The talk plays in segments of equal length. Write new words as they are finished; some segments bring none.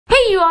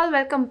Hey you all,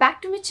 welcome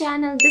back to my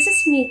channel. This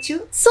is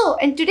Michu. So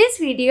in today's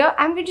video,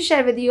 I'm going to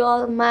share with you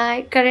all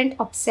my current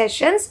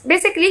obsessions.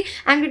 Basically,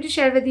 I'm going to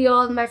share with you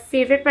all my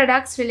favorite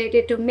products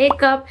related to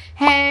makeup,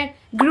 hair,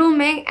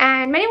 grooming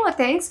and many more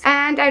things.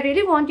 And I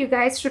really want you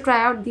guys to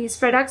try out these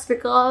products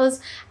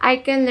because I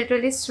can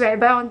literally swear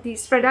by on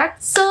these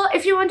products. So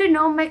if you want to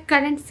know my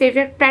current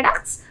favorite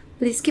products,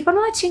 please keep on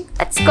watching.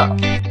 Let's go.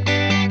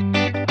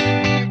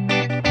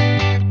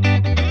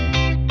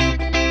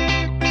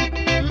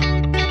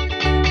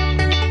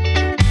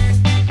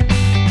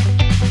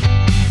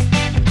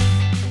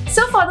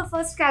 For the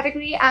first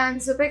category, I'm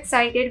super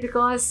excited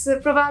because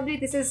probably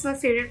this is my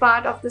favorite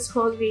part of this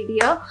whole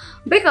video,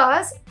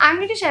 because I'm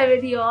going to share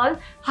with you all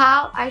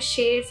how I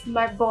shave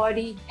my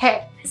body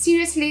hair.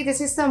 Seriously, this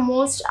is the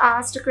most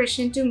asked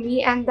question to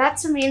me and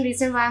that's the main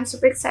reason why I'm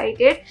super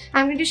excited.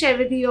 I'm going to share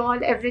with you all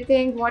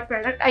everything, what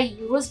product I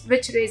use,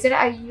 which razor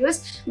I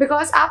use,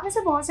 because आप में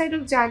से बहुत सारे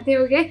लोग जानते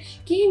होंगे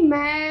कि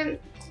मैं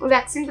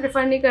वैक्सिंग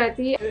प्रेफर नहीं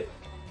करती.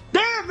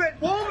 Damn it,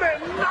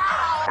 woman! No!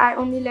 I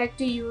only like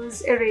to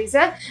use a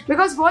razor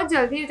because बहुत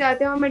जल्दी हो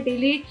जाते हैं और मैं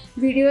डेली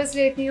वीडियोस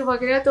लेती हूँ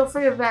वगैरह, तो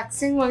फिर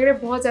वैक्सिंग वगैरह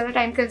बहुत ज़्यादा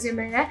टाइम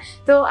कंज्यूमिंग है,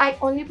 तो I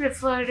only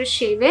prefer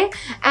shaving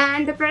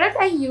and the product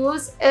I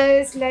use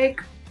is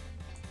like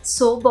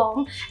so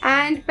bomb.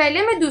 and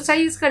पहले मैं दूसरा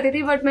यूज़ करती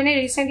थी बट मैंने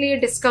recently ये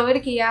डिस्कवर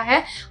किया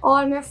है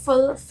और मैं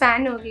full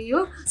fan हो गई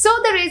हूँ. So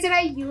the razor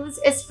I use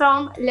is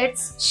from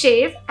Let's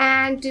Shave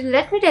and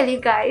let me tell you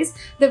guys,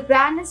 the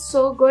brand is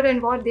so good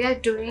in what they are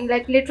doing.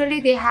 Like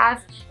literally they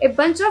have a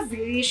bunch of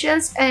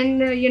variations in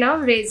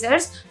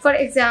razors. For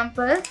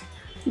example,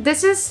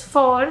 this is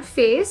for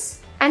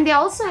face and they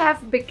also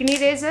have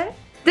bikini razor.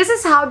 This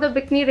is how the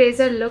bikini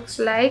razor looks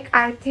like.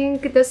 I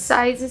think the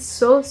size is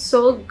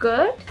so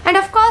good. And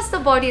of course the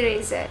body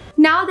razor.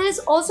 Now there is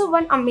also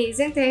one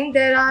amazing thing.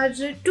 There are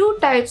two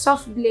types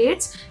of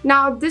blades.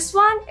 Now this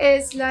one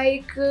is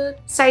like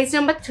size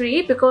number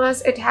 3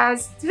 because it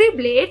has 3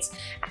 blades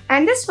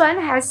and this one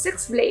has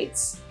 6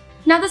 blades.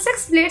 Now the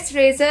 6 blades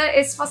razor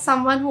is for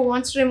someone who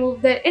wants to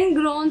remove their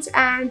ingrowns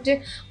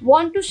and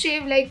want to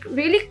shave like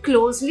really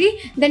closely,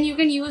 then you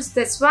can use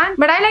this one.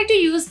 But I like to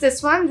use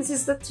this one. This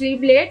is the 3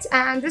 blades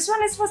and this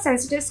one is for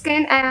sensitive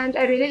skin and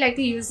I really like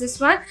to use this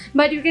one.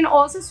 But you can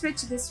also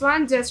switch this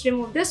one, just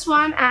remove this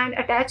one and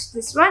attach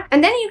this one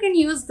and then you can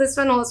use this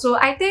one also.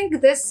 I think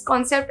this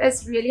concept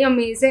is really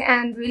amazing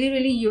and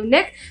really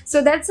unique.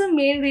 So that's the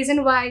main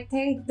reason why I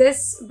think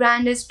this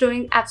brand is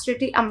doing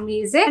absolutely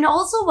amazing. And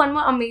also one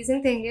more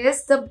amazing thing is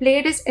the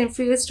blade is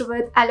infused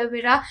with aloe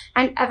vera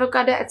and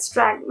avocado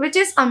extract, which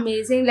is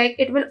amazing. Like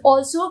it will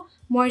also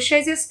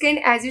moisturize your skin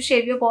as you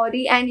shave your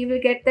body and you will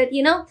get that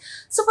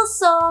super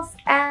soft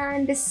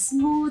and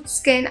smooth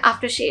skin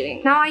after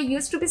shaving. Now I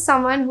used to be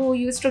someone who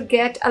used to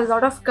get a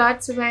lot of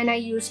cuts when I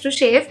used to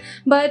shave,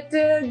 but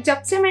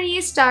जब से मैंने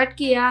ये start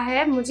किया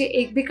है मुझे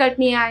एक भी cut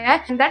नहीं आया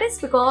है, and that is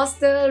because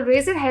the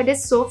razor head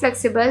is so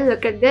flexible.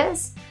 Look at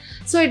this.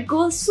 So it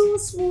goes so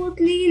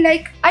smoothly.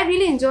 Like I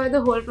really enjoy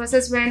the whole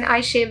process when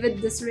I shave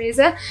with this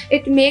razor.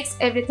 It makes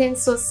everything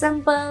so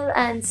simple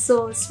and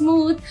so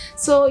smooth.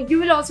 So you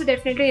will also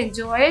definitely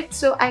enjoy it.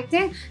 So I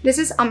think this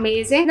is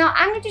amazing. Now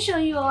I'm going to show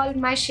you all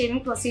my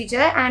shaving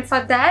procedure, and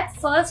for that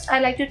first I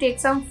like to take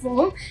some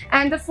foam,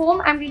 and the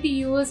foam I'm going to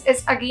use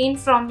is again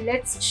from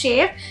Let's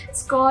Shave.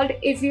 It's called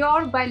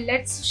Evior by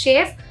Let's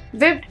Shave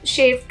Whipped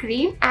Shave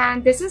Cream,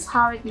 and this is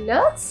how it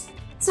looks.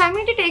 So I'm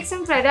going to take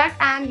some product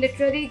and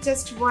literally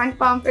just one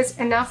pump is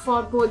enough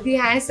for both the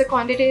hands. The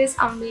quantity is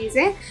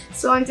amazing.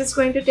 So I'm just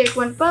going to take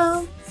one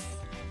pump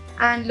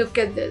and look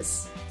at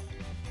this.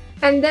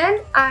 And then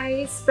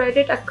I spread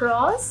it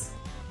across.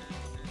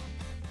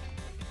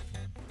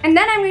 And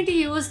then I'm going to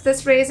use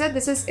this razor.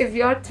 This is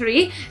Evior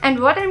 3. And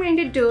what I'm going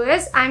to do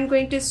is I'm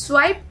going to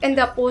swipe in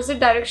the opposite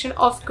direction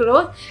of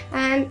growth.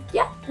 And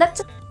yeah,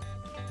 that's it.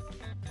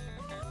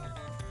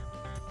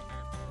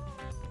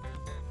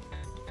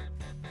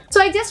 So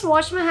I just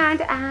wash my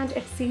hand and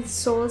it feels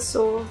so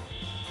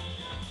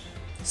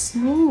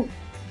smooth.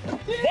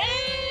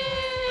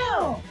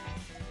 Damn!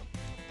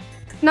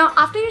 Now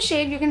after you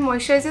shave you can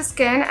moisturize your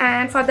skin,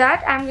 and for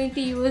that I'm going to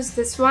use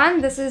this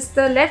one. This is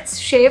the Let's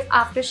Shave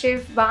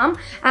Aftershave Balm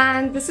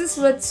and this is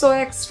with soy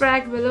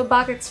extract, willow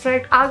bark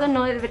extract, argan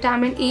oil,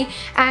 vitamin E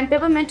and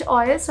peppermint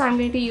oil. So I'm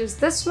going to use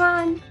this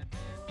one.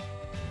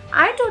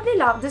 I totally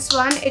love this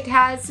one. It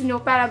has no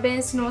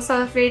parabens, no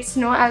sulfates,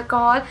 no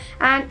alcohol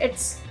and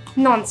it's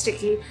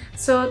non-sticky.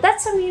 So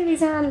that's the main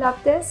reason I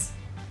love this.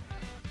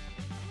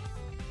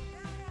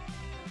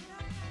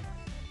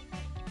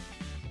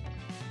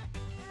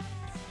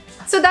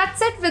 So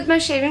that's it with my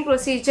shaving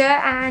procedure,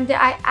 and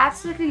I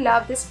absolutely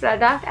love this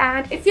product.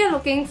 And if you're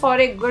looking for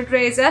a good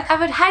razor, I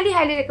would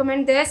highly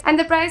recommend this. And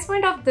the price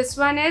point of this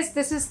one is,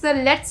 this is the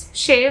Let's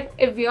Shave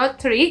Evior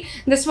 3.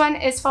 This one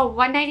is for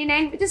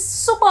 $199, which is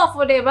super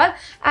affordable,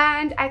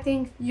 and I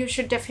think you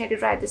should definitely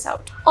try this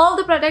out. All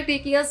the product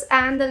details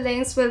and the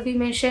links will be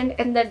mentioned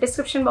in the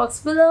description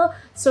box below,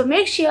 so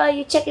make sure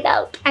you check it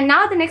out. And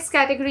now the next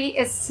category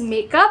is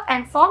makeup,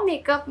 and for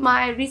makeup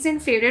my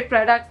recent favorite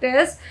product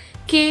is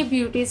K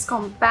Beauty's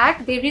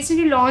compact. They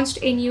recently launched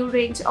a new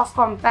range of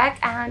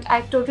compact and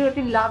I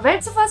totally love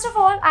it. So first of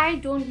all, I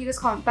don't use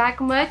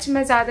compact much.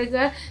 मैं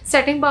ज़्यादातर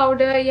setting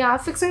powder या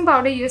fixing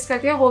powder use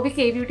करती हूँ, वो भी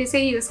K Beauty से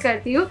ही use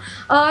करती हूँ.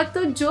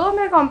 तो जो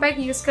मैं compact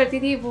use करती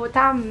थी वो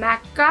था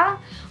MAC का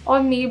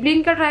और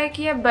Maybelline का ट्राई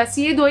किया. बस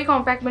ये दो ही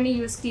compact मैंने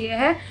यूज़ किए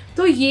हैं.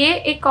 तो ये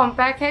एक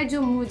compact है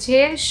जो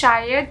मुझे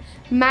शायद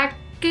MAC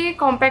के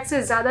compact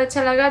से ज़्यादा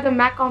अच्छा लगा. The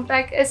MAC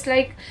compact is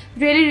like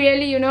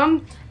really you know,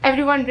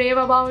 everyone rave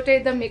about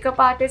it, the makeup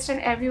artist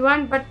and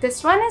everyone, but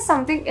this one is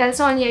something else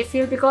only I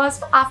feel, because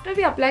after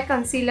we apply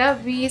concealer,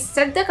 we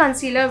set the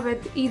concealer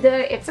with either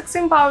a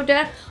fixing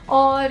powder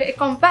or a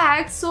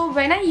compact. So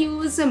when I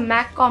use a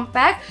MAC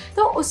compact,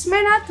 तो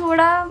उसमें ना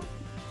थोड़ा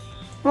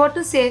what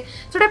to say,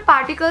 थोड़े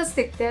particles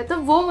दिखते हैं, तो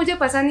वो मुझे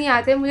पसंद नहीं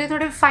आते. मुझे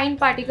थोड़े फाइन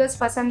पार्टिकल्स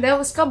पसंद है.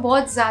 उसका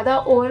बहुत ज़्यादा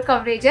ओवर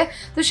कवरेज है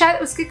तो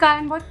शायद उसके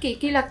कारण बहुत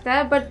केकी लगता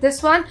है. But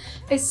this one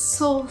is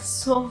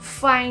so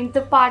fine.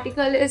 The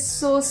particle is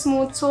so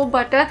smooth, so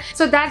butter.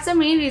 So that's the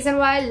main reason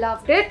why I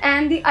loved it.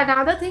 And the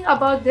another thing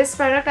about this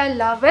product I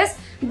love is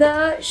the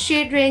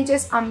shade range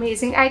is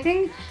amazing. I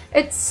think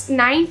it's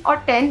 9 or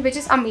 10, which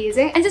is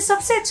amazing. And जो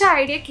सबसे अच्छा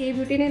idea K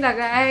Beauty ने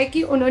लगाया है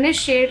कि उन्होंने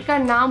shade का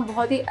नाम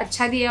बहुत ही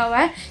अच्छा दिया हुआ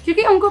है,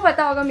 क्योंकि उनको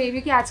पता होगा मे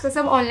बी कि आजकल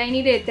सब ऑनलाइन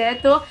ही लेते हैं,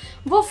 तो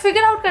वो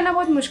फिगर आउट करना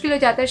बहुत मुश्किल हो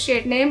जाता है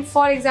शेड नेम.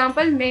 फॉर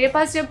एग्जांपल मेरे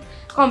पास जब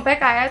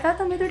कॉम्पैक्ट आया था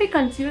तो मैं थोड़ी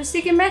कंफ्यूज थी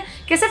कि मैं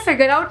कैसे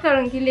फिगर आउट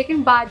करूँगी,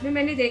 लेकिन बाद में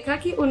मैंने देखा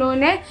कि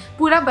उन्होंने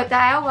पूरा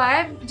बताया हुआ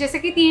है. जैसे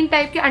कि 3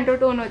 टाइप के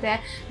अंडरटोन होते हैं,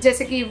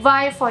 जैसे कि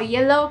Y for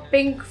yellow,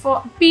 pink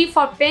for P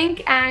for pink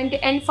and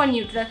N for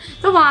neutral.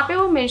 तो वहाँ पे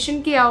वो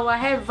मेंशन किया हुआ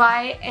है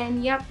Y,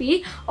 N या P,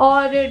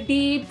 और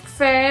डीप,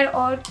 फेयर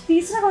और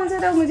तीसरा कौन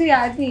सा था मुझे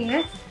याद नहीं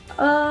है,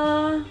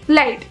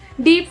 लाइट,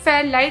 डीप,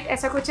 फेयर, लाइट,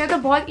 ऐसा कुछ है. तो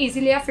बहुत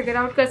इजीली आप फिगर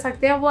आउट कर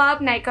सकते हैं. वो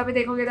आप नायका पे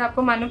देखोगे तो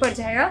आपको मालूम पड़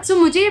जाएगा. सो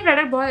मुझे ये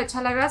प्रोडक्ट बहुत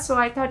अच्छा लगा, सो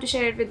I thought to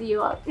share it with you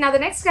all. Now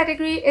the next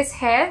category is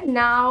here.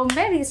 Now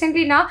मैं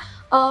रिसेंटली ना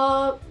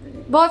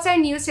बहुत सारे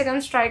न्यू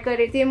सीरम्स ट्राई कर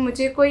रही थी.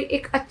 मुझे कोई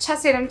एक अच्छा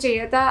सीरम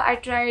चाहिए था. I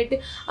tried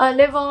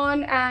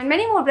Livon and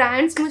many more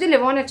brands. मुझे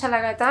लिवॉन अच्छा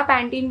लगा था,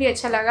 पैंटीन भी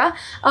अच्छा लगा,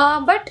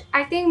 बट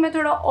आई थिंक मैं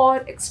थोड़ा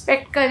और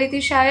एक्सपेक्ट कर रही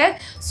थी शायद.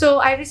 सो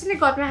I recently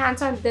got my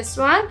hands on this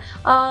one.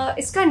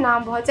 इसका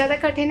नाम बहुत ज़्यादा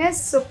कठिन है,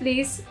 सो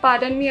प्लीज़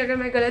पार्डन मी अगर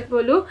मैं गलत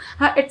बोलूँ.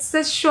 It's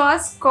the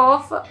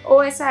Schwarzkopf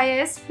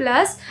OSIS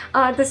Plus.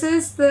 This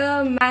is the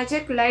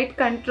Magic Light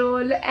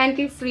Control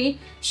Anti-Free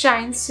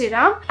Shine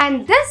Serum,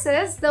 and this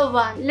is the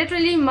one.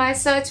 Literally my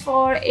search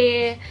for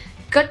a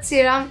gut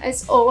serum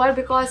is over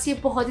because ये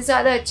बहुत ही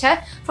ज़्यादा अच्छा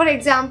है. For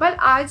example,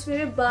 आज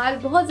मेरे बाल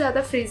बहुत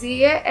ज़्यादा फ्रीजी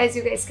है, as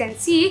you guys can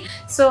see.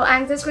 So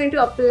I'm just going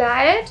to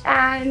apply it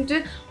and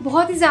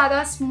बहुत ही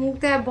ज़्यादा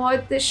स्मूथ है,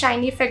 बहुत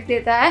शाइनी इफेक्ट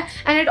देता है.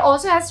 And it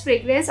also has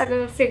fragrance,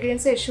 अगर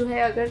फ्रेग्रेंस इशू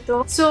है अगर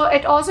तो. So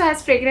it also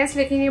has fragrance,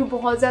 लेकिन ये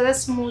बहुत ज़्यादा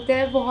स्मूथ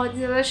है, बहुत ही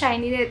ज़्यादा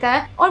शाइनी रहता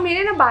है. और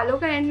मेरे ना बालों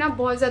का एंड ना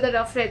बहुत ज़्यादा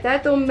रफ रहता है,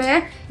 तो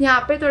मैं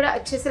यहाँ पे थोड़ा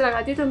अच्छे से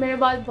लगाती हूँ तो मेरे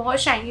बाल बहुत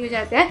शाइनी हो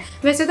जाते हैं.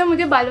 वैसे तो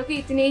मुझे बालों की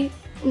इतनी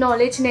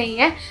नॉलेज नहीं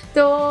है,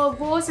 तो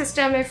वो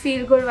सिस्टम है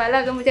फील गुड वाला.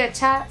 अगर मुझे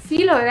अच्छा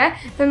फील हो रहा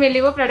है तो मेरे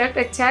लिए वो प्रोडक्ट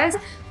अच्छा है.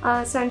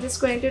 सो I am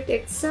just going to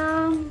take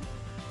some.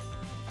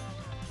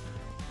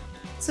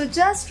 So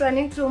just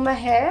running through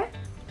my hair.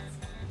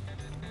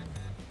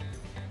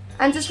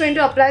 I am just going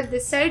to apply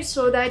this side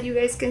so that you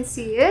guys can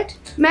see it.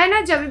 मैं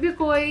ना जब भी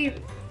कोई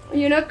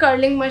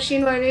कर्लिंग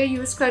मशीन वगैरह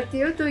use करती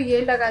हूँ तो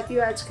ये लगाती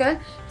हूँ आजकल,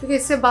 क्योंकि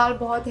इससे बाल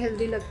बहुत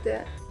हेल्दी लगते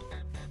हैं.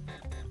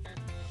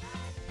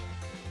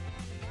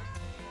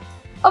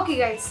 Okay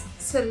guys,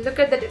 so look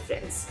at the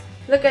difference.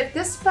 Look at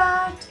this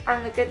part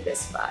and look at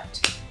this part.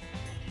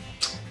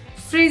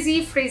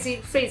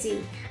 Frizzy.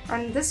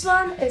 And this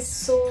one is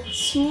so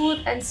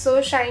smooth and so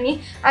shiny.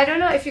 I don't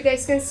know if you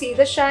guys can see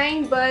the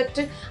shine,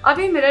 but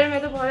अभी mirror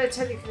में तो बहुत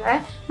अच्छा दिख रहा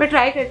है. मैं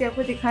try करती हूँ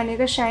आपको दिखाने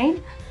का shine.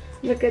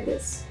 Look at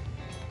this.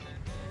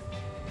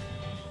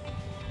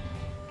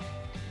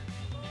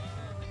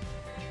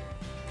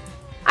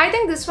 I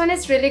think this one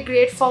is really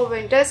great for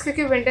winters,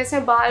 क्योंकि winters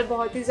में बाल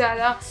बहुत ही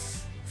ज़्यादा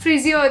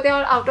फ्रीजी होते हैं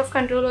और आउट ऑफ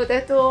कंट्रोल होते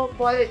हैं, तो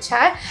बहुत अच्छा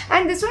है.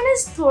 एंड दिस वन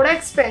इज़ थोड़ा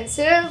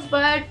expensive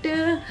but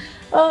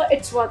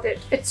it's worth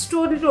it. It's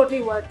totally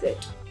worth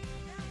it.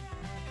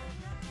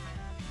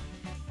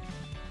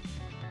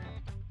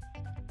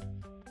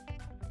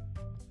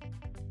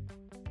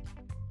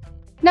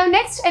 Now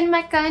next in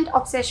my current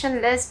obsession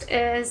list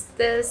is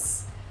this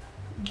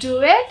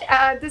Duet.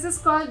 This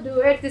is called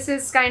Duet. This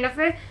is kind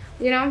of a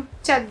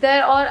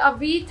चादर. और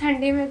अभी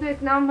ठंडी में तो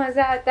इतना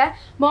मज़ा आता है.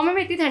 बॉम्बे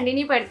में इतनी ठंडी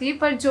नहीं पड़ती,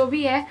 पर जो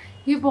भी है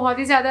ये बहुत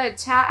ही ज़्यादा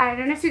अच्छा है. I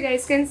don't know if you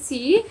guys can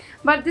see,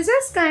 but this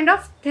is kind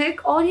of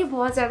thick और ये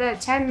बहुत ज़्यादा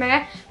अच्छा है.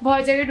 मैं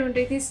बहुत जगह ढूंढ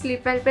रही थी,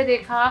 स्लीप वेल पे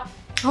देखा,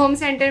 होम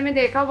सेंटर में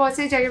देखा, बहुत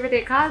सी जगह पे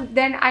देखा.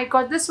 Then I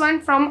got this one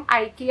from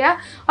IKEA.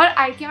 और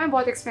IKEA में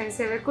बहुत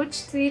एक्सपेंसिव है,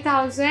 कुछ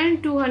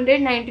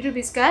 3290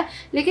 रुपीज़ का है.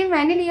 लेकिन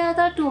मैंने लिया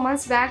था 2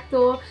 months बैक,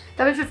 तो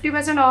तभी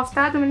 50% ऑफ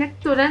था, तो मैंने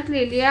तुरंत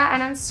ले लिया.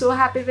 And I am so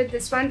happy with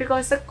this one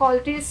because the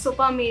quality is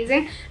super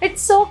amazing.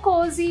 It's so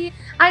Cozi.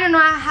 I don't know,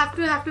 I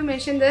have to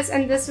mention this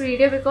in this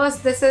video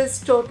because this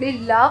is totally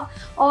love.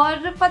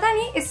 और पता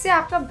नहीं, इससे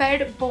आपका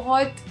bed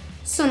बहुत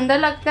सुंदर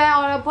लगता है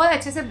और आप बहुत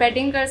अच्छे से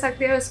बेडिंग कर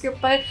सकते हो, उसके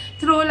ऊपर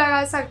थ्रो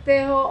लगा सकते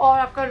हो और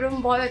आपका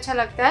रूम बहुत अच्छा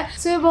लगता है.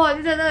 सो ये बहुत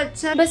ही ज़्यादा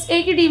अच्छा है. बस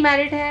एक ही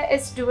डिमेरिट है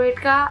इस डुएट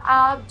का,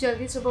 आप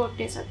जल्दी सुबह उठ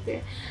नहीं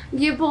सकते.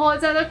 ये बहुत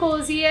ज़्यादा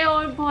कोजी है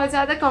और बहुत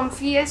ज़्यादा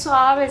कम्फी है. सो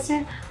आप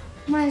ऐसे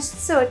मस्त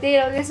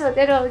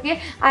सोते रहोगे.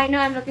 I know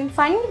I am looking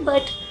funny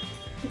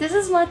but this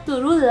is my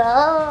true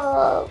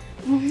love.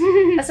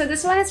 So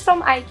this one is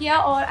from IKEA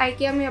और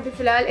IKEA में अभी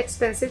फ़िलहाल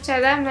एक्सपेंसिव चल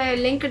रहा है. मैं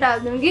लिंक डाल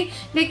दूँगी,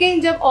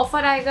 लेकिन जब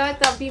ऑफर आएगा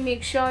तब भी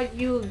make sure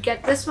you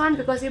get this one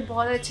because ये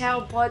बहुत अच्छा है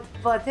और बहुत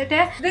वर्थ इट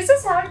है. This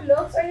is how it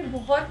looks. और ये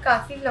बहुत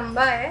काफ़ी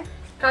लंबा है,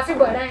 काफ़ी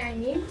बड़ा है. आई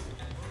मीन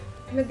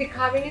मैं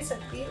दिखा भी नहीं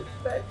सकती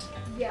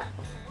बट या.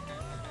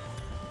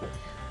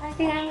 I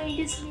think I'm going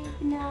to sleep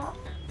now.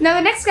 Now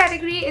the next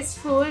category is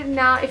food.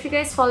 Now if you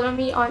guys follow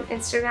me on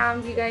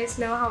Instagram, you guys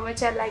know how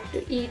much I like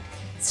to eat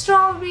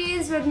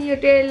strawberries with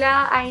Nutella.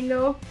 I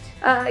know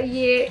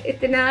ये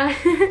इतना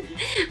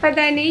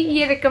पता नहीं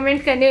ये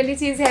recommend करने वाली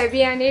चीज़ है भी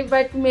या नहीं,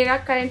 बट मेरा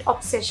करंट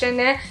ऑब्सेशन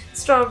है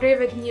strawberry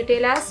with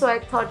Nutella. So I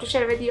thought to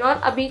share with you all.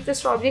 अभी तो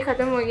स्ट्रॉबेरी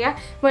ख़त्म हो गया,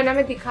 वरना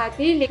मैं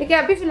दिखाती, लेकिन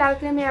अभी फ़िलहाल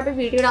के लिए मैं यहाँ पे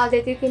वीडियो डाल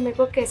देती हूँ कि मेरे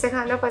को कैसे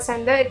खाना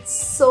पसंद है. इट्स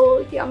सो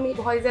यम्मी,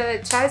 बहुत ज़्यादा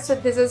अच्छा है. So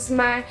this is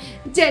my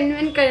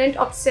genuine current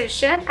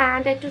obsession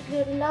and I took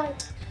it a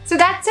lot. So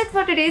that's it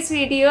for today's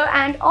video,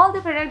 and all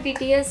the product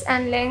details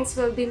and links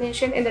will be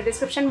mentioned in the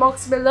description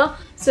box below.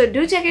 So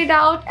do check it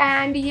out.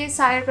 And ये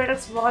सारे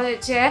products बहुत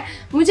अच्छे हैं,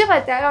 मुझे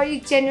पता है, और ये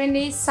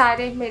genuinely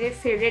सारे मेरे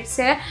favorites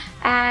हैं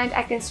and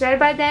I can swear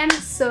by them.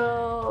 So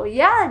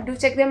yeah, do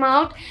check them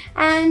out.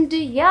 And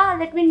yeah,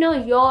 let me know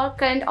your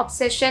current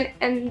obsession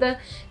in the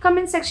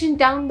comment section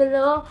down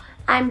below.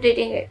 I'm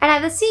reading it. And I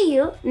will see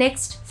you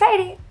next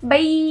Friday.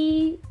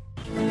 Bye.